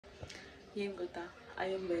ಏನು ಗೊತ್ತಾ, I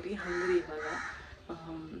am very ಹಂಗ್ರಿ ಇವಾಗ.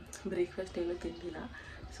 ಬ್ರೇಕ್ಫಾಸ್ಟ್ ಏನೂ ತಿಂದಿಲ್ಲ.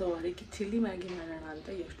 ಸೊ ಅದಕ್ಕೆ ಚಿಲ್ಲಿ ಮ್ಯಾಗಿ ಮಾಡೋಣ ಅಂತ.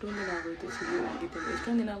 ಎಷ್ಟೊಂದು ದಿನ ಆಗೋಯಿತು ಚಿಲ್ಲಿ ಮ್ಯಾಗಿ ತಿಂದು,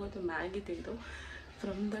 ಎಷ್ಟೊಂದು ದಿನ ಆಗೋಯಿತು ಮ್ಯಾಗಿ ತಿಂದು.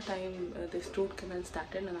 From the time this ಟೂಟ್ canal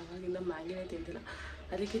started ನಾನು ಆವಾಗಿಂದ ಮ್ಯಾಗಿನೇ ತಿಂದಿಲ್ಲ.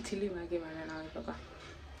 ಅದಕ್ಕೆ ಚಿಲ್ಲಿ ಮ್ಯಾಗಿ ಮಾಡೋಣ ಇವಾಗ.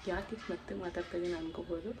 ಯಾಕೆ ಮತ್ತೆ ಮಾತಾಡ್ತಾ ಇದ್ದೀನಿ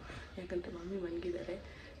ಅನ್ಕೋಬೋದು, ಯಾಕಂದರೆ ಮಮ್ಮಿ ಮಲಗಿದ್ದಾರೆ.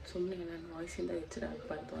 ಸುಮ್ಮನೆ ನಾನು ವಾಯ್ಸಿಂದ ಎಚ್ಚರ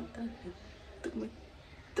ಆಗಬಾರ್ದು ಅಂತ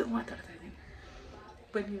ಮೆತ್ತು ಮಾತಾಡ್ತಾ ಇದ್ದೀನಿ.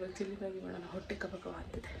 ಬನ್ನಿ ಇವಾಗ ಚಿಲ್ಲಿ ಮ್ಯಾಗಿ ಮಾಡೋಣ. ಹೊಟ್ಟೆ ಕಬಕವ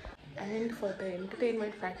ಅಂತಿದೆ. And for the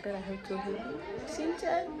entertainment factor I have chosen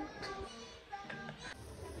ಶಿಂಚಾನ್.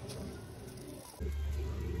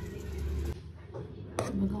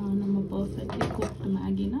 ಇವಾಗ ನಮ್ಮ ಪರ್ಫೆಕ್ಟ್ಲಿ ಕುಕ್ಡ್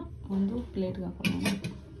ಮ್ಯಾಗಿನ ಒಂದು ಪ್ಲೇಟ್ಗೆ ಹಾಕೋಣ.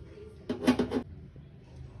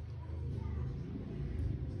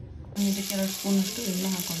 ಇದಕ್ಕೆ 2 ಸ್ಪೂನಷ್ಟು ಎಣ್ಣೆ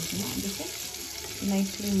ಹಾಕೊಂಡಿದ್ದೀನಿ. ಅದಕ್ಕೆ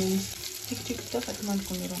ನೈಸ್ಲಿ ಮೀನ್ಸ್ ಚಿಕ್ಕ ಕಟ್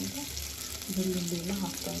ಮಾಡ್ಕೊಂಡಿರೋಂಥ ಬೆಳ್ಳುಳ್ಳಿ ಎಲ್ಲ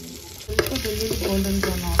ಹಾಕ್ತಾಯಿದ್ದೀನಿ. ಸ್ವಲ್ಪ ಬೆಳ್ಳುಳ್ಳಿ ಗೋಲ್ಡನ್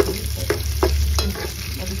ಬ್ರೌನ್ ಆಗಿರುತ್ತೆ,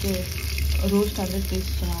 ಅದಕ್ಕೆ ರೋಸ್ಟ್ ಆದರೆ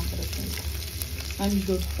ಟೇಸ್ಟ್ ಚೆನ್ನಾಗಿ ಬರುತ್ತೆ ಅಂತ. ನಾನು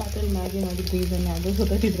ದೊಡ್ಡ ಪಾತ್ರೆಯಲ್ಲಿ ಮ್ಯಾಗಿ ಮಾಡಿದ ರೀಸನ್ ಅದು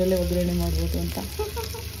ಸ್ವಲ್ಪ ಇದರಲ್ಲೇ ಒಗ್ಗರಣೆ ಮಾಡ್ಬೋದು ಅಂತ.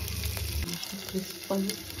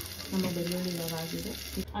 ಕ್ರಿಸ್ಪಾಗಿ ನಮ್ಮ ಬೆಳ್ಳುಳ್ಳಿ ಇವಾಗ ಆಗಿದೆ.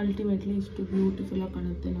 ಅಲ್ಟಿಮೇಟ್ಲಿ ಇಷ್ಟು ಬ್ಯೂಟಿಫುಲ್ಲಾಗಿ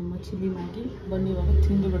ಕಾಣುತ್ತೆ ನಮ್ಮ ಚಿಲ್ಲಿ ಮ್ಯಾಗಿ. ಬನ್ನಿ ಇವಾಗ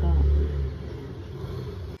ತಿಂದು ಬಿಡೋಣ.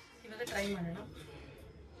 ಇವಾಗ ಟ್ರೈ ಮಾಡೋಣ.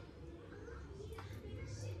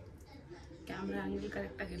 Camera angle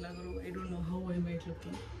ಕರೆಕ್ಟಾಗಿಲ್ಲ Guru. I don't know how I might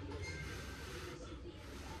looking.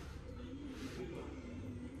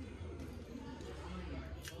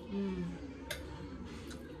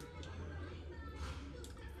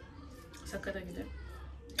 ಸಖತ್ತಾಗಿದೆ.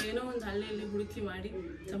 ಏನೋ ಒಂದು ಹಳ್ಳಿಯಲ್ಲಿ ಹುಡುಕಿ ಮಾಡಿ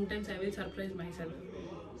sometimes I will surprise my self.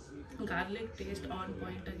 Garlic taste on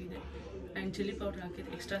point ಆಗಿದೆ. ಆ್ಯಂಡ್ ಚಿಲ್ಲಿ ಪೌಡ್ರ್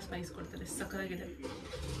ಹಾಕಿದ್ರೆ ಎಕ್ಸ್ಟ್ರಾ ಸ್ಪೈಸ್ ಕೊಡ್ತಾರೆ. ಸಖತ್ತಾಗಿದೆ.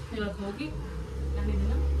 ಇವಾಗ ಹೋಗಿ ನಾನು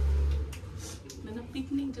ಇದನ್ನು ನನ್ನ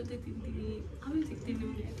ಪಿಕ್ನಿಕ್ ಜೊತೆ ತಿಂತೀನಿ. ಆಮೇಲೆ ಸಿಗ್ತೀನಿ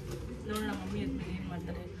ನಿಮಗೆ. ನೋಡೋಣ ಮಮ್ಮಿ ಆದ್ಮೇಲೆ ಏನು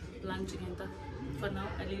ಮಾಡ್ತಾರೆ ಲಂಚ್ಗೆ ಅಂತ. ಫಾರ್ ನಾವು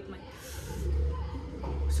I leave my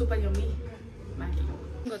super yummy Maggi.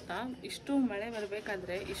 ಗೊತ್ತಾ, ಇಷ್ಟು ಮಳೆ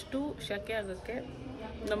ಬರಬೇಕಾದ್ರೆ ಇಷ್ಟು ಶೆಕೆ ಆಗೋಕ್ಕೆ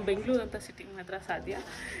ನಮ್ಮ ಬೆಂಗಳೂರು ಅಂತ ಸಿಟಿಗೆ ಮಾತ್ರ ಸಾಧ್ಯ.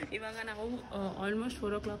 ಇವಾಗ ನಾವು ಆಲ್ಮೋಸ್ಟ್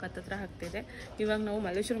 4 o'clock ಹತ್ತಿರ ಆಗ್ತಿದೆ. ಇವಾಗ ನಾವು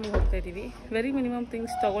ಮಲ್ಲೇಶ್ವರಂಗೆ ಹೋಗ್ತಾಯಿದ್ದೀವಿ. ವೆರಿ ಮಿನಿಮಮ್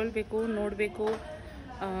ಥಿಂಗ್ಸ್ ತೊಗೊಳ್ಬೇಕು, ನೋಡಬೇಕು.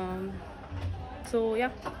 ಸೊ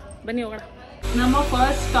ಬನ್ನಿ ಹೋಗೋಣ. ನಮ್ಮ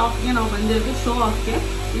ಫಸ್ಟ್ ಸ್ಟಾಪ್ಗೆ ನಾವು ಬಂದಿರೋದು ಶೋ ಆಫ್ಗೆ.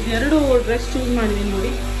 ಇದೆರಡು ಡ್ರೆಸ್ ಚೂಸ್ ಮಾಡಿದ್ದೀನಿ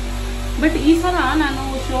ನೋಡಿ. ಬಟ್ ಈ ಸಲ ನಾನು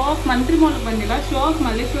ಶೋ ಆಫ್ ಮಂತ್ರಿ ಮಾಲ್ಗೆ ಬಂದಿಲ್ಲ. Show of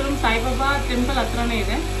Malleshwaram Saibaba temple ಹತ್ರನೇ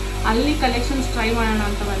ಇದೆ. ಅಲ್ಲಿ ಕಲೆಕ್ಷನ್ಸ್ ಟ್ರೈ ಮಾಡೋಣ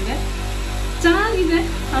ಅಂತ ಬಂದೆ. ಚೆನ್ನಾಗಿದೆ.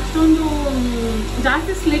 ಅಷ್ಟೊಂದು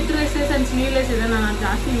ಜಾಸ್ತಿ ಸ್ಲಿಟ್ ಡ್ರೆಸ್ಸಸ್ ಆ್ಯಂಡ್ ಸ್ಲೀವ್ಲೆಸ್ ಇದೆ. ನಾನು ಅದು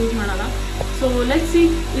ಜಾಸ್ತಿ ಯೂಸ್ ಮಾಡಲ್ಲ. ಸೊ ಲೆಟ್ಸ್ ಸಿ,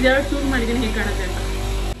 ಇದೆರಡು ಚೂಸ್ ಮಾಡಿದ್ದೀನಿ ಹೇಗೆ ಕಾಣುತ್ತೆ ಅಂತ.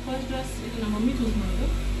 ಫಸ್ಟ್ ಡ್ರೆಸ್ ಇದು ನಮ್ಮ ಮಮ್ಮಿ ಚೂಸ್ ಮಾಡೋದು.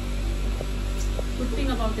 Good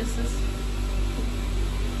thing about this is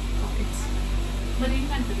pockets. ಬರೀ ಹಿಂಗೆ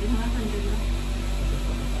ಕಾಣ್ತಿದ್ವಿ, ಚೆನ್ನಾಗಿ ಕಾಣ್ತಿದ್ವಿ.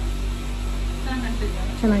 ಚೆನ್ನಾಗಿ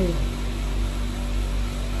ಕಾಣ್ತಿದ್ವಿ. ಚೆನ್ನಾಗಿದೆ.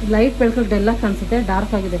 ಲೈಟ್ ಬೆಳ್ಕೊಂಡು ಎಲ್ಲ ಕಾಣಿಸುತ್ತೆ,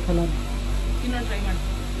 ಡಾರ್ಕ್ ಆಗಿದೆ ಕಲರ್. ಇನ್ನೊಂದು ಟ್ರೈ ಮಾಡ್ತೀನಿ.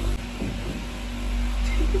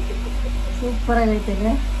 ಸೂಪರ್ ಆಗೈತೆ,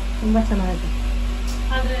 ತುಂಬ ಚೆನ್ನಾಗೈತೆ.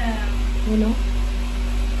 ಆದರೆ ಏನು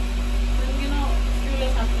ನನಗೇನೋ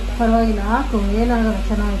ಸ್ಲೀವ್ಲೆಸ್ ಆಗ್ತದೆ. ಪರವಾಗಿಲ್ಲ, ಹಾಕು, ಏನಾಗಲ್ಲ,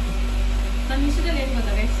 ಚೆನ್ನಾಗೈತೆ. ನನ್ನ ವಿಷಯದಲ್ಲಿ ಏನು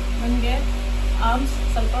ಗೊತ್ತಾ ಗೈಸ್, ನನಗೆ ಆರ್ಮ್ಸ್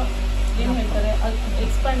ಸ್ವಲ್ಪ ಏನು ಹೇಳ್ತಾರೆ ಅದು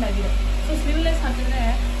ಎಕ್ಸ್ಪ್ಯಾಂಡ್ ಆಗಿದೆ. ಸೊ ಸ್ಲೀವ್ಲೆಸ್ ಹಾಕಿದ್ರೆ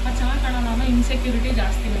ಅದು ಚೆನ್ನಾಗಿ ಕಾಣೋಣ ಅನ್ನೋ ಇನ್ಸೆಕ್ಯೂರಿಟಿ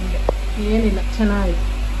ಜಾಸ್ತಿ ನನಗೆ. ಏನಿಲ್ಲ, ಚೆನ್ನಾಗೈತೆ.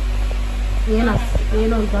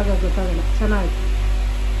 ಏನು ಇವಾಗ ಗೊತ್ತಾಗಲ್ಲ, ಚೆನ್ನಾಗೈತೆ.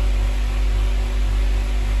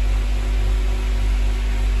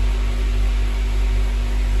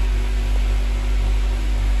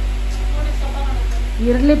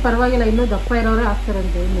 ಇರಲಿ, ಪರವಾಗಿಲ್ಲ, ಇನ್ನೂ ದಪ್ಪ ಇರೋರೇ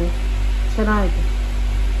ಆಗ್ತಾರಂತೆ. ಇನ್ನು ಚೆನ್ನಾಗೈತೆ.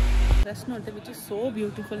 ಡ್ರೆಸ್ ನೋಡಿದೆ ವಿಚ್ ಇಸ್ ಸೋ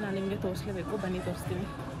ಬ್ಯೂಟಿಫುಲ್. ನಾನು ನಿಮಗೆ ತೋರಿಸ್ಲೇಬೇಕು. ಬನ್ನಿ ತೋರಿಸ್ತೀನಿ.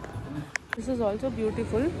 This is also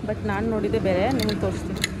beautiful. But ನಾನು ನೋಡಿದ್ದೆ ಬೇರೆ, ನಿಮಗೆ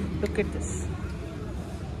ತೋರಿಸ್ತೀನಿ. Look it this.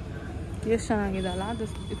 ಎಷ್ಟು ಚೆನ್ನಾಗಿದೆ ಅಲ್ಲ.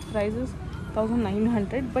 This it's prices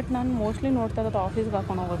 1900. ಬಟ್ ನಾನು ಮೋಸ್ಟ್ಲಿ ನೋಡ್ತಾ ಇರೋದು ಆಫೀಸ್ಗೆ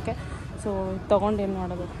ಹಾಕೊಂಡು ಹೋಗೋಕ್ಕೆ. ಸೊ ತೊಗೊಂಡು ಏನು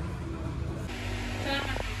ಮಾಡೋದು.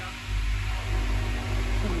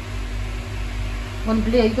 ಒಂದು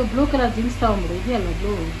ಇದು ಬ್ಲೂ ಕಲರ್ ಜೀನ್ಸ್ ತೊಗೊಂಬಿಡು. ಇದೆಯಲ್ಲ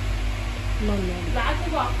ಬ್ಲೂ,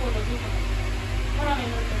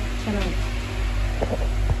 ಚೆನ್ನಾಗಿದೆ.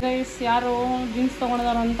 ಗೈಸ್, ಯಾರು ಜೀನ್ಸ್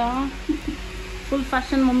ತೊಗೊಂಡಿದಾರಂತ ಫುಲ್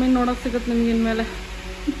ಫ್ಯಾಷನ್ ಮಮ್ಮಿ ನೋಡೋಕೆ ಸಿಗುತ್ತೆ ನಿಮ್ಗೆ ಇನ್ಮೇಲೆ.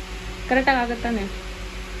 ಕರೆಕ್ಟಾಗಿ ಆಗುತ್ತಾನೆ.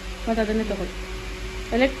 ಮತ್ತು ಅದನ್ನೇ ತೊಗೊಳ್ಳಿ.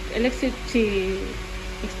 ಎಲೆಕ್ಟ್ರಿಸಿ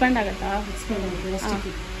ಎಕ್ಸ್ಪ್ಯಾಂಡ್ ಆಗುತ್ತಾ?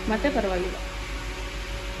 ಮತ್ತೆ ಪರವಾಗಿಲ್ಲ,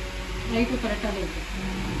 ಲೈಟು ಕರೆಕ್ಟಾಗೈತೆ.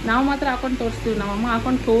 ನಾವು ಮಾತ್ರ ಹಾಕೊಂಡು ತೋರಿಸ್ತೀವಿ. ನಮ್ಮಮ್ಮ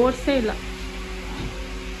ಹಾಕೊಂಡು ತೋರಿಸೇ ಇಲ್ಲ.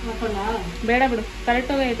 ಬೇಡ ಬಿಡು,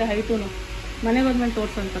 ಕರೆಕ್ಟಾಗಿ ಐತೆ ಹೈಟು. ಮನೆಗೆ ಹೋದ್ಮೇಲೆ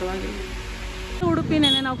ತೋರಿಸೋಣ, ಪರವಾಗಿಲ್ಲ. ಉಡುಪಿ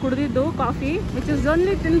ನೆನೆ ನಾವು ಕುಡಿದಿದ್ದು coffee which is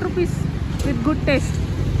only 10 rupees with good taste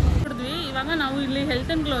ಕುಡಿದ್ವಿ. ಇವಾಗ ನಾವು ಇಲ್ಲಿ ಹೆಲ್ತ್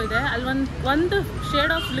ಆ್ಯಂಡ್ ಗ್ಲೋ ಇದೆ, ಅಲ್ಲಿ ಒಂದು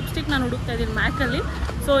ಶೇಡ್ ಆಫ್ ಲಿಪ್ಸ್ಟಿಕ್ ನಾನು ಹುಡುಕ್ತಾ ಇದ್ದೀನಿ ಮ್ಯಾಕಲ್ಲಿ.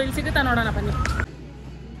 ಸೊ ಇಲ್ಲಿ ಸಿಗುತ್ತಾ ನೋಡೋಣ ಬನ್ನಿ.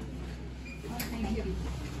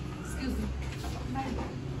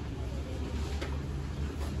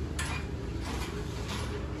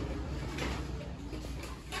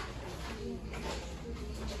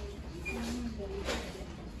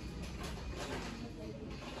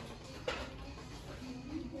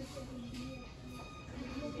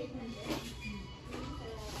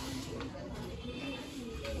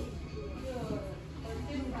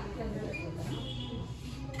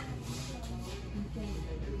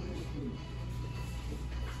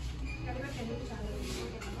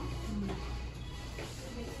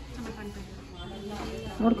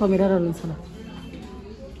 ನೋಡ್ಕೊ ಮಿರರಲ್ಲಿ ಒಂದ್ಸಲ.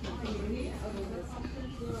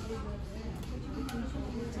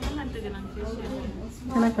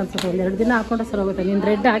 ಚೆನ್ನಾಗಿ ಕಾಣಿಸುತ್ತೆ. ಒಂದು 2 ದಿನ ಹಾಕೊಂಡ್ರೆ ಸರಿ ಹೋಗುತ್ತೆ. ನೀನು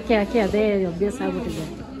ರೆಡ್ ಹಾಕಿ ಹಾಕಿ ಅದೇ ಅಭ್ಯಾಸ ಆಗ್ಬಿಟ್ಟಿದೆ.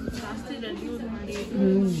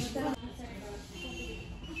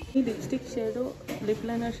 ಈ lipstick shade lip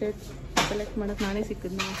liner shade select ಮಾಡೋಕ್ಕೆ ನಾನೇ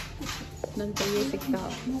ಸಿಕ್ಕಿದ್ನ ನನ್ನ ಕೈಯೇ ಸಿಕ್ತಾ.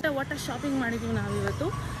 ವಾಟರ್ ಶಾಪಿಂಗ್ ಮಾಡಿದ್ದೀವಿ ನಾವಿವತ್ತು.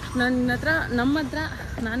 ನಮ್ಮ ಹತ್ರ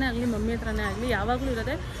ನಾನೇ ಆಗಲಿ ಮಮ್ಮಿ ಹತ್ರನೇ ಆಗಲಿ ಯಾವಾಗಲೂ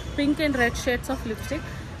ಇರೋದೆ pink and red shades of lipstick.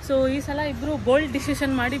 So ಈ ಸಲ ಇಬ್ಬರು ಬೋಲ್ಡ್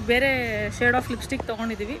ಡಿಸಿಷನ್ ಮಾಡಿ ಬೇರೆ ಶೇಡ್ ಆಫ್ ಲಿಪ್ಸ್ಟಿಕ್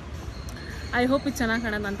ತೊಗೊಂಡಿದ್ದೀವಿ. ಐ ಹೋಪ್ ಇದು ಚೆನ್ನಾಗಿ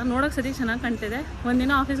ಕಾಣೋದು ಅಂತ. ನೋಡೋಕೆ ಸರಿ ಚೆನ್ನಾಗಿ ಕಾಣ್ತಿದೆ.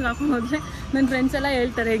 ಒಂದಿನ ಆಫೀಸ್ಗೆ ಹಾಕೊಂಡು ಹೋದರೆ ನನ್ನ ಫ್ರೆಂಡ್ಸ್ ಎಲ್ಲ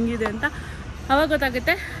ಹೇಳ್ತಾರೆ ಹೆಂಗಿದೆ ಅಂತ, ಅವಾಗ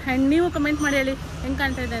ಗೊತ್ತಾಗುತ್ತೆ. ಆ್ಯಂಡ್ ನೀವು ಕಮೆಂಟ್ ಮಾಡಿ ಹೇಳಿ ಹೆಂಗೆ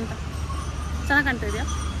ಕಾಣ್ತಾ ಇದೆ ಅಂತ. ಚೆನ್ನಾಗಿ ಕಾಣ್ತಾ ಇದೆಯಾ?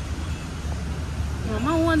 ಅಮ್ಮ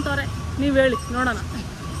ಹೂ ಅಂತವ್ರೆ, ನೀವು ಹೇಳಿ ನೋಡೋಣ.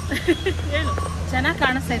 ಹೇಳು. ಚೆನ್ನಾಗಿ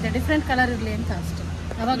ಕಾಣಿಸ್ತಾ ಇದೆ, ಡಿಫ್ರೆಂಟ್ ಕಲರ್ ಇರಲಿ ಅಂತ ಅಷ್ಟೇ.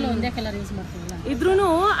 ಯಾವಾಗಲೂ ಒಂದೇ ಕಲರ್ ಯೂಸ್ ಮಾಡ್ತೀವಲ್ಲ. ಇದ್ರೂ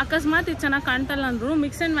ಅಕಸ್ಮಾತ್ ಇದು ಚೆನ್ನಾಗಿ ಕಾಣ್ತಲ್ಲ ಅಂದ್ರೂ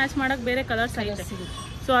ಮಿಕ್ಸ್ ಆ್ಯಂಡ್ ಮ್ಯಾಚ್ ಮಾಡೋಕ್ಕೆ ಬೇರೆ ಕಲರ್ಸ್ ಆಗಿದೆ.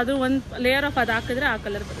 ಸೊ ಅದು ಒಂದು ಲೇಯರ್ ಆಫ್ ಅದು ಹಾಕಿದ್ರೆ ಆ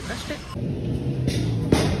ಕಲರ್ ಬರುತ್ತೆ ಅಷ್ಟೇ.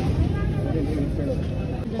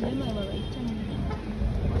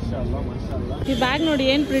 ಈ ಬ್ಯಾಗ್ ನೋಡಿ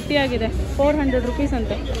ಏನು ಪ್ರಿಟಿ ಆಗಿದೆ. 400 rupees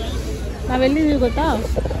ಅಂತೆ. ನಾವೆಲ್ಲಿದ್ದೀವಿ ಗೊತ್ತಾ?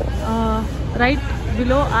 Right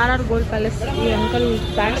below RR gold palace. ಈ ಅಂಕಲ್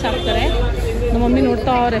ಬ್ಯಾಗ್ಸ್ ಹಾಕ್ತಾರೆ. ನಮ್ಮ ಮಮ್ಮಿ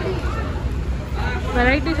ನೋಡ್ತಾ ಅವರೇ.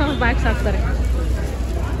 ವೆರೈಟೀಸ್ ಆಫ್ ಬ್ಯಾಗ್ಸ್ ಹಾಕ್ತಾರೆ.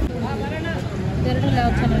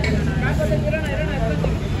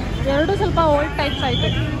 ಎರಡು ಸ್ವಲ್ಪ ಓಲ್ಡ್ ಟೈಪ್ಸ್ ಆಯಿತು.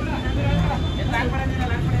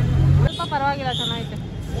 ಸ್ವಲ್ಪ ಪರವಾಗಿಲ್ಲ, ಚೆನ್ನಾಗೈತೆ.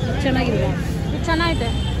 ಚೆನ್ನಾಗಿದೆ. ಇದು ಚೆನ್ನಾಗೈತೆ.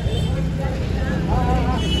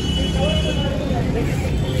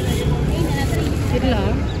 ಇಲ್ಲ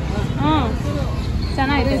ಹಾಂ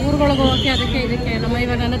ಚೆನ್ನಾಗಿದೆ. ಊರುಗಳಿಗೆ ಹೋಗೋಕ್ಕೆ ಅದಕ್ಕೆ ಇದಕ್ಕೆ ನಮ್ಮ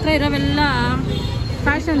ಇವಾಗ ನನ್ನ ಹತ್ರ ಇರೋವೆಲ್ಲ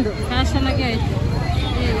ಫ್ಯಾಷನ್ನಾಗೆ ಆಯಿತು.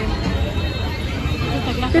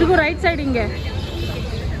 ತಿರುಗು ರೈಟ್ ಸೈಡ್ ಹಿಂಗೆ.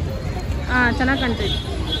 ಹಾಂ ಚೆನ್ನಾಗಿ ಕಾಣ್ತೈತೆ.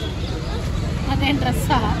 ಅದೇನು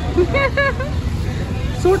ಡ್ರೆಸ್ಸಾ?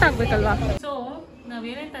 ಸೂಟ್ ಆಗಬೇಕಲ್ವಾ? ಸೊ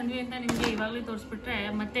ನಾವೇನೇನು ತಂದ್ವಿ ಅಂತ ನಿಮಗೆ ಇವಾಗಲೇ ತೋರಿಸ್ಬಿಟ್ರೆ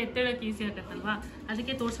ಮತ್ತೆ ಎತ್ತೇಳಕ್ಕೆ ಈಸಿ ಆಗುತ್ತಲ್ವಾ,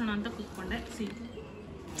 ಅದಕ್ಕೆ ತೋರಿಸೋಣ ಅಂತ ಕೂತ್ಕೊಂಡೆ.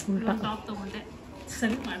 ಟಾಪ್ ತೊಗೊಂಡೆ,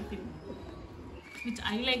 ಸರಿ ಮಾಡ್ತೀನಿ. Which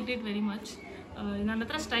I like it very much. ನನ್ನ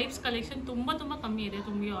ಹತ್ರ ಸ್ಟೈಪ್ಸ್ ಕಲೆಕ್ಷನ್ ತುಂಬ ಕಮ್ಮಿ ಇದೆ,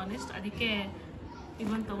 ಟು ಬಿ ಆನೆಸ್ಟ್. ಅದಕ್ಕೆ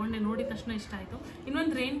ಇದೊಂದು ತೊಗೊಂಡೆ. ನೋಡಿದ ತಕ್ಷಣ ಇಷ್ಟ ಆಯಿತು.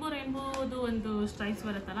 ಇನ್ನೊಂದು ರೇನ್ಬೋದು ಒಂದು ಸ್ಟ್ರೈಪ್ಸ್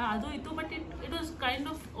ಬರುತ್ತಲ್ಲ, ಅದು ಇತ್ತು. But it was kind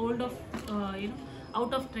of old of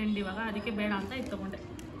out of trend ಇವಾಗ. ಅದಕ್ಕೆ ಬೇಡ ಅಂತ ಇದು ತೊಗೊಂಡೆ.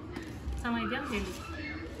 ಚೆನ್ನಾಗಿದೆಯಾ ಹೇಳಿ?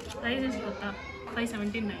 ಪ್ರೈಸ್ ಎಷ್ಟು ಗೊತ್ತಾ?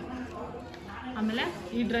 579. ಆಮೇಲೆ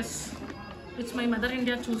ಈ dress which my mother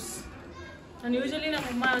India choose. ನಾನು ಯೂಶ್ವಲಿ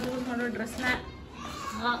ನಮ್ಮಮ್ಮ ಚೂಸ್ ಮಾಡೋ ಡ್ರೆಸ್ನ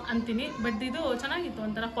ಅಂತೀನಿ. ಬಟ್ ಇದು ಚೆನ್ನಾಗಿತ್ತು.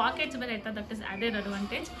 ಒಂಥರ ಪಾಕೆಟ್ಸ್ ಬೇರೆ ಇತ್ತು. That is added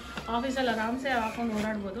advantage. ಆಫೀಸಲ್ಲಿ ಆರಾಮ್ಸೆ ಹಾಕೊಂಡು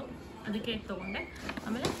ಓಡಾಡ್ಬೋದು. ಅದಕ್ಕೆ ಇದು ತೊಗೊಂಡೆ.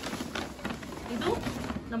 ಆಮೇಲೆ ಇದು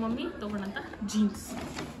ನಮ್ಮ mummy ತೊಗೊಂಡಂಥ jeans.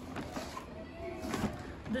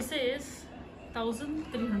 This is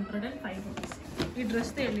 1305 rupees. ಈ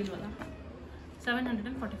ಡ್ರೆಸ್ದೇ ಹೇಳಿಲ್ವಲ್ಲ,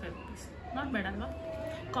 745 rupees. ನಾಟ್ ಬೇಡ ಅಲ್ವಾ?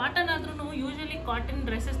 ಕಾಟನ್ ಆದ್ರೂ ಯೂಶ್ವಲಿ ಕಾಟನ್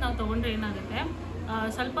ಡ್ರೆಸ್ಸಸ್ ನಾವು ತೊಗೊಂಡ್ರೆ ಏನಾಗುತ್ತೆ,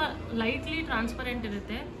 ಸ್ವಲ್ಪ ಲೈಟ್ಲಿ ಟ್ರಾನ್ಸ್ಪರೆಂಟ್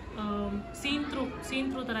ಇರುತ್ತೆ, ಸೀನ್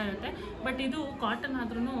ಥ್ರೂ ಥರ ಇರುತ್ತೆ. ಬಟ್ ಇದು ಕಾಟನ್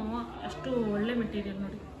ಆದ್ರೂ ಅಷ್ಟು ಒಳ್ಳೆ ಮೆಟೀರಿಯಲ್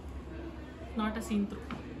ನೋಡಿ, ನಾಟ್ ಅ ಸೀನ್ ಥ್ರೂ.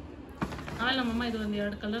 ಆಮೇಲೆ ನಮ್ಮಮ್ಮ ಇದು ಒಂದು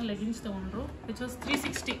 2 ಕಲರ್ ಲೆಗಿನ್ಸ್ ತೊಗೊಂಡ್ರು, which was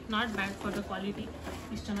 360. Not bad for the quality.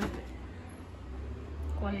 ಇಷ್ಟು ಚೆನ್ನಾಗಿದೆ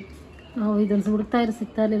ಕ್ವಾಲಿಟಿ. ನಾವು ಇದನ್ನು ಹುಡುಕ್ತಾ ಇರೋ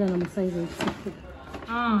ಸಿಗ್ತಾ ಇರಲಿಲ್ಲ ನಮ್ಮ ಸೈಜ್.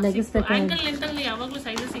 ಹಾಂ, ಆ್ಯಂಕಲ್ ಲೆಂತಲ್ಲಿ ಯಾವಾಗಲೂ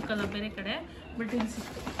ಸೈಜಸ್ ಸಿಕ್ಕಲ್ಲ ಬೇರೆ ಕಡೆ, ಬಟ್ ಇಲ್ಲಿ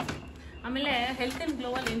ಸಿಕ್ತು. ಆಮೇಲೆ ಹೆಲ್ತ್ ಆ್ಯಂಡ್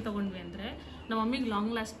ಗ್ಲೋವಲ್ಲಿ ಏನು ತೊಗೊಂಡ್ವಿ ಅಂದರೆ, ನಮ್ಮ ಮಮ್ಮಿಗೆ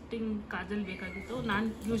ಲಾಂಗ್ ಲಾಸ್ಟಿಂಗ್ ಕಾಜಲ್ ಬೇಕಾಗಿತ್ತು. ನಾನು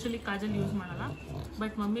ಯೂಶ್ವಲಿ ಕಾಜಲ್ ಯೂಸ್ ಮಾಡಲ್ಲ,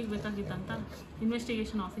 ಬಟ್ ಮಮ್ಮಿಗೆ ಬೇಕಾಗಿತ್ತು ಅಂತ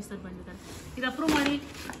ಇನ್ವೆಸ್ಟಿಗೇಷನ್ ಆಫೀಸರ್ ಬಂದಿದ್ದಾರೆ. ಇದು ಅಪ್ರೂವ್ ಮಾಡಿ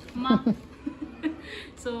ಅಮ್ಮ.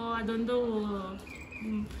 ಸೊ ಅದೊಂದು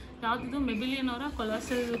ಯಾವುದಿದು ಮೆಬಿಲಿಯನ್ ಅವರ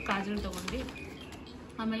ಕೊಲಾಸಲ್ ಕಾಜಲ್ ತೊಗೊಂಡ್ವಿ.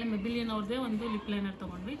 ಆಮೇಲೆ ಮೆಬಿಲಿಯನ್ ಅವ್ರದ್ದೇ ಒಂದು ಲಿಪ್ ಲೈನರ್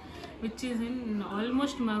ತೊಗೊಂಡ್ವಿ, which is in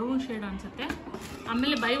almost maroon shade ಅನಿಸುತ್ತೆ.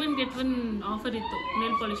 ಆಮೇಲೆ ಬೈ 1 get 1 ಆಫರ್ ಇತ್ತು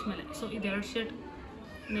ನೇಲ್ ಪಾಲಿಶ್ ಮೇಲೆ. ಸೊ ಇದು 2 ಶೇಡ್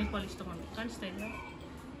ನೇಲ್ ಪಾಲಿಶ್ ತೊಗೊಂಡ್ವಿ. ಕಾಣಿಸ್ತಾ ಇಲ್ಲ?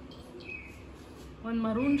 ಒಂದು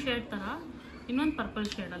ಮರೂನ್ ಶೇಡ್ ಥರ, ಇನ್ನೊಂದು ಪರ್ಪಲ್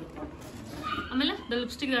ಶೇಡಲ್ಲಿ. ಆಮೇಲೆ the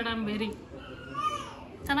lipstick that I am wearing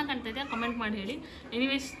ಚೆನ್ನಾಗಿ ಕಾಣ್ತಾ ಇದೆಯಾ? ಕಮೆಂಟ್ ಮಾಡಿ ಹೇಳಿ.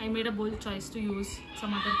 Anyways I made a bold choice to use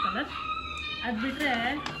some other colour. ಅದು ಬಿಟ್ಟರೆ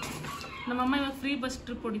ನಮ್ಮಮ್ಮ ಇವಾಗ ಫ್ರೀ ಬಸ್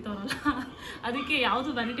ಟ್ರಿಪ್ ಹೊಡಿತಾವ್ರಲ್ಲ, ಅದಕ್ಕೆ ಯಾವುದು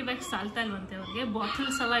ವ್ಯಾನಿಟಿ ಬ್ಯಾಗ್ಸ್ ಸಾಲ್ತಾ ಇಲ್ವಂತೆ ಅವ್ರಿಗೆ.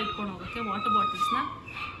 ಬಾಟಲ್ಸ್ ಎಲ್ಲ ಇಟ್ಕೊಂಡು ಹೋಗೋಕ್ಕೆ, ವಾಟರ್ ಬಾಟಲ್ಸ್ನ.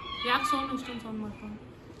 ಯಾಕೆ ಇಷ್ಟೊಂದು ಸೌಂಡ್ ಮಾಡ್ಕೊಂಡು?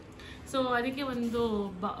 ಸೊ ಅದಕ್ಕೆ ಒಂದು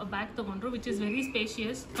ಬ್ಯಾಗ್ ತೊಗೊಂಡ್ರು, which is very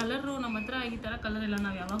spacious. Colour ನಮ್ಮ ಹತ್ರ ಈ ಥರ ಕಲರ್ ಇಲ್ಲ,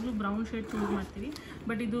 ನಾವು ಯಾವಾಗಲೂ ಬ್ರೌನ್ ಶೇಡ್ಸ್ ಯೂಸ್ ಮಾಡ್ತೀವಿ.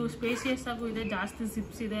 ಬಟ್ ಇದು ಸ್ಪೇಷಿಯಸ್ ಆಗೂ ಇದೆ, ಜಾಸ್ತಿ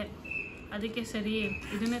ಜಿಪ್ಸ್ ಇದೆ, ಅದಕ್ಕೆ ಸರಿ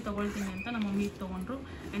ಇದನ್ನೇ ತೊಗೊಳ್ತೀನಿ ಅಂತ ನಮ್ಮ ಮಮ್ಮಿ ತೊಗೊಂಡ್ರು.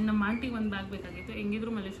 ಆ್ಯಂಡ್ ನಮ್ಮ ಆಂಟಿಗೆ ಒಂದು ಬ್ಯಾಗ್ ಬೇಕಾಗಿತ್ತು,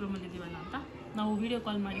 ಹೆಂಗಿದ್ರು ಮಲ್ಲೇಶ್ವರಮಲ್ಲಿ ಇದ್ದೀವಲ್ಲ ಅಂತ ನಾವು ವೀಡಿಯೋ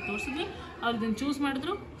ಕಾಲ್ ಮಾಡಿ ತೋರಿಸಿದ್ವಿ, ಅವ್ರು ಇದನ್ನು ಚೂಸ್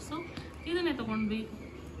ಮಾಡಿದ್ರು. ಸೊ ಇದನ್ನೇ ತೊಗೊಂಡ್ವಿ.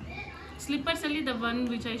 ಸ್ಲಿಪ್ಪರ್ಸಲ್ಲಿ the one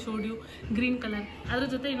which I showed you green colour, ಅದ್ರ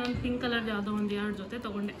ಜೊತೆ ಇನ್ನೊಂದು ಪಿಂಕ್ ಕಲರ್ ಯಾವುದೋ ಒಂದು 2 ಜೊತೆ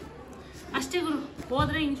ತೊಗೊಂಡೆ ಅಷ್ಟೇ ಗುರು.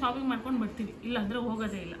 ಹೋದರೆ ಹಿಂಗೆ ಶಾಪಿಂಗ್ ಮಾಡ್ಕೊಂಡು ಬರ್ತೀವಿ, ಇಲ್ಲಾಂದರೆ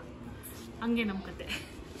ಹೋಗೋದೇ ಇಲ್ಲ, ಹಂಗೆ ನಮ್ಮ ಕತೆ.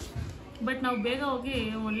 ಬಟ್ ನಾವು ಬೇಗ ಹೋಗಿ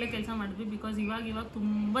ಒಳ್ಳೆ ಕೆಲಸ ಮಾಡಿದ್ವಿ, ಬಿಕಾಸ್ ಇವಾಗ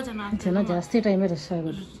ತುಂಬ ಜನ ಜಾಸ್ತಿ ಟೈಮೇ ರಶ್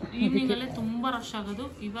ಆಗೋದು, ಈವ್ನಿಂಗಲ್ಲೇ ತುಂಬ ರಶ್ ಆಗೋದು.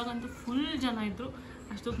 ಇವಾಗಂತೂ ಫುಲ್ ಜನ ಇದ್ದರು.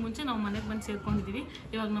 ಅಷ್ಟಕ್ಕೆ ಮುಂಚೆ ನಾವು ಮನೆಗೆ ಬಂದು ಸೇರ್ಕೊಂಡಿದ್ದೀವಿ.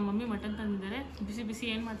 ಇವಾಗ ನಮ್ಮ ಮಮ್ಮಿ ಮಟನ್ ತಂದಿದ್ದಾರೆ, ಬಿಸಿ ಬಿಸಿ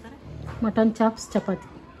ಏನು ಮಾಡ್ತಾರೆ, ಮಟನ್ ಚಾಪ್ಸ್ ಚಪಾತಿ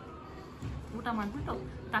ಊಟ ಮಾಡಿಬಿಟ್ಟು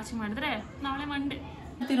ತಾಸಿ ಮಾಡಿದ್ರೆ ನಾಳೆ ಮಂಡೆ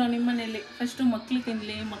ಅಂತಿರೋ. ನಿಮ್ಮ ಮನೇಲಿ ಫಸ್ಟು ಮಕ್ಳು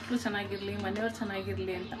ತಿನ್ನಲಿ, ಮಕ್ಕಳು ಚೆನ್ನಾಗಿರಲಿ, ಮನೆಯವ್ರು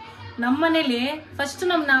ಚೆನ್ನಾಗಿರಲಿ ಅಂತ. ನಮ್ಮ ಮನೇಲಿ ಫಸ್ಟು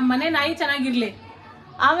ನಮ್ಮ ಮನೆ ನಾಯಿ ಚೆನ್ನಾಗಿರಲಿ,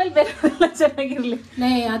 ಆಮೇಲೆ ಬೇರೆ ಚೆನ್ನಾಗಿರಲಿ.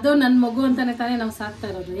 ಅದು ನನ್ನ ಮಗು ಅಂತಾನೆ ತಾನೇ ನಾವು ಸಾಕ್ತಾ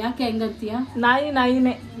ಇರೋದು. ಯಾಕೆ ಹೆಂಗಂತೀಯ?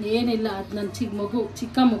 ನಾಯಿನೇ ಏನಿಲ್ಲ, ಅದು ನನ್ನ ಚಿಕ್ಕ ಮಗು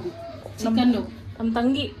ಚಿಕನ್ನು. ನಮ್ಮ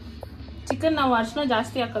ತಂಗಿ ಚಿಕನ್ ನಾವು ಅರ್ಶಿನ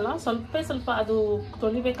ಜಾಸ್ತಿ ಹಾಕಲ್ಲ, ಸ್ವಲ್ಪ ಅದು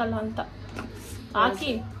ತೊಳಿಬೇಕಲ್ಲ ಅಂತ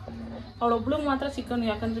ಹಾಕಿ ಅವಳೊಬ್ಳಿಗೆ ಮಾತ್ರ ಚಿಕನ್,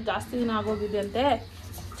 ಯಾಕಂದರೆ ಜಾಸ್ತಿ ದಿನ ಆಗೋಗಿದೆ ಅಂತೆ.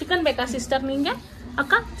 ಚಿಕನ್ ಬೇಕಾ ಸಿಸ್ಟರ್ ನಿಂಗೆ?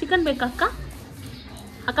 ಅಕ್ಕ ಚಿಕನ್ ಬೇಕಾ?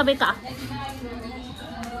 ಅಕ್ಕ ಬೇಕಾ?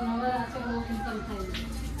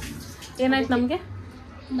 ಏನಾಯ್ತು ನಮಗೆ?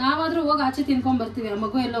 ನಾವಾದ್ರೂ ಹೋಗಿ ಆಚೆ ತಿನ್ಕೊಂಡ್ ಬರ್ತೀವಿ, ಆ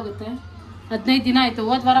ಮಗು ಎಲ್ಲೋಗುತ್ತೆ? 15 ದಿನ ಆಯ್ತು.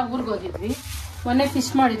 ಹೋದ ವಾರ ಊರಿಗೆ ಹೋಗಿದ್ವಿ, ಮೊನ್ನೆ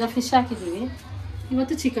ಫಿಶ್ ಹಾಕಿದ್ದೀವಿ,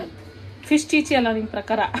 ಇವತ್ತು ಚಿಕನ್. ಫಿಶ್ ಚೀಚಿ ಅಲ್ಲ ನಿಮ್ಮ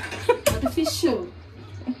ಪ್ರಕಾರ? ಅದು ಫಿಶ್ಶು,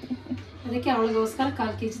 ಅದಕ್ಕೆ ಅವಳಿಗೋಸ್ಕರ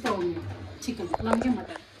 1/4 kg ತಗೊಂಡು ಚಿಕನ್, ನಮಗೆ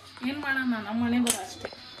ಮಟನ್. ಏನು ಮಾಡೋಣ, ನಮ್ಮ ಮನೆ ಬರೋ ಅಷ್ಟೇ.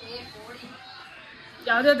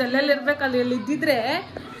 ಯಾವ್ದಾವ್ದು ಎಲ್ಲೆಲ್ಲಿ ಇರ್ಬೇಕು ಅಲ್ಲಿ ಇದ್ದಿದ್ರೆ,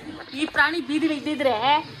 ಈ ಪ್ರಾಣಿ ಬೀದಿಲಿ ಇದ್ದಿದ್ರೆ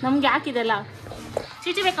ನಮ್ಗೆ ಯಾಕಿದೆಲ್ಲ.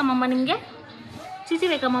 ಚೀಚಿ ಬೇಕಾ ಮಮ್ಮ ನಿಮಗೆ? ಚೀಚಿ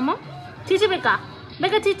ಬೇಕಾ ಮಮ್ಮ? ಚೀಚಿ ಬೇಕಾ?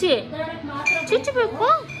 ಚೀಚಿ ಬೇಕು?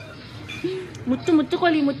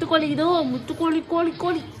 ಮುತ್ತುಕೋಳಿ ಇದು ಮುತ್ತುಕೋಳಿ.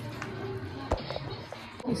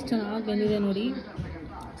 ಎಷ್ಟು ಚೆನ್ನಾಗಿ ಬಂದಿದೆ ನೋಡಿ.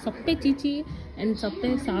 ಸಪ್ಪೆ ಚೀಚಿ ಆ್ಯಂಡ್ ಸಪ್ಪೆ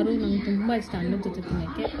ಸಾರು ನಂಗೆ ತುಂಬ ಇಷ್ಟ ಅನ್ನದ ಜೊತೆ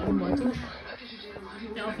ತಿನ್ನೋಕ್ಕೆ. ವಾಚಿಂಗ್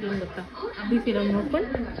ಯಾವ ಫಿಲಮ್ ಗೊತ್ತಾ? ಅಬ್ಬಿ ಫಿಲಮ್ ನೋಡ್ಕೊಂಡು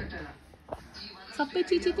ಸಪ್ಪೆ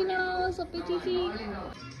ಚೀಚಿ ತಿನ್ನೋಣ.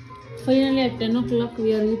 Finally at 10 o'clock we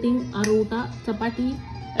are eating our ಊಟ, ಚಪಾತಿ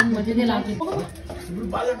ಆ್ಯಂಡ್ ಮಧ್ಯದಲ್ಲಿ ಹಾಕಿ ನೋಡು.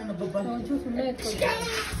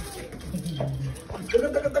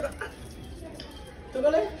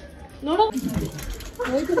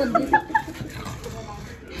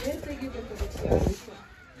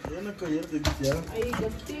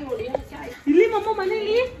 ಇಲ್ಲಿ ಮಮ್ಮ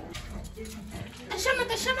ಮನೇಲಿ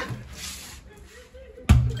ಕಷ್ಟಮ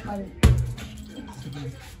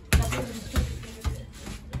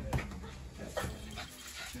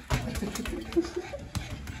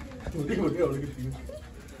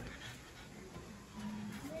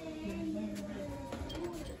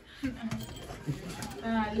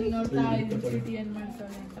ಅಲ್ಲಿ ನೋಡ್ತಾ ಇದ್ದೀನಿ ಏನು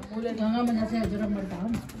ಮಾಡ್ತಾಳೆ ಅಂತ.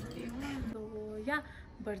 ಯಾ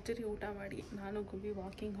ಭರ್ಜರಿ ಊಟ ಮಾಡಿ ನಾನು ಗುಬ್ಬಿ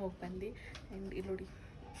ವಾಕಿಂಗ್ ಹೋಗಿ ಬಂದು. ಆ್ಯಂಡ್ ಇಲ್ಲಿ ನೋಡಿ,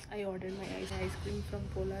 I ordered my ice cream from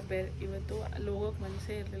polar ಬೇರ್. ಇವತ್ತು ಅಲ್ಲಿ ಹೋಗೋಕೆ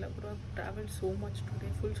ಮನಸ್ಸೇ ಇರಲಿಲ್ಲ ಗುರು, travel so much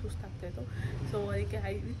today, full ಸುಸ್ತಾಗ್ತಾಯಿತ್ತು. So ಅದಕ್ಕೆ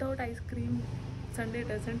without ice cream Sunday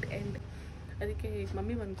doesn't end. ಅದಕ್ಕೆ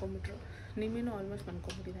ಮಮ್ಮಿ ಬಂದ್ಕೊಂಬಿಟ್ರು, ನಿಮ್ಮೇನೂ ಆಲ್ಮೋಸ್ಟ್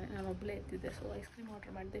ಬಂದ್ಕೊಂಬಿಟ್ಟಿದ್ದಾನೆ, ನಾನು ಒಬ್ಬಳೇ ಎತ್ತಿದ್ದೆ. ಸೊ ಐಸ್ ಕ್ರೀಮ್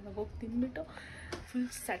ಆರ್ಡ್ರ್ ಮಾಡಿದೆ. ಇವಾಗ ಹೋಗಿ ತಿಂದ್ಬಿಟ್ಟು ಫುಲ್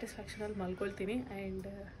ಸ್ಯಾಟಿಸ್ಫ್ಯಾಕ್ಷನಲ್ಲಿ ಮಲ್ಕೊಳ್ತೀನಿ. ಆ್ಯಂಡ್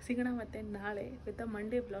ಸಿಗೋಣ ಮತ್ತೆ ನಾಳೆ ವಿತ್ ಅ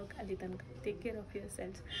ಮಂಡೇ ಬ್ಲಾಗ್. ಅಲ್ಲಿ ತನಕ take care of your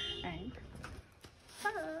cells and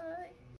bye.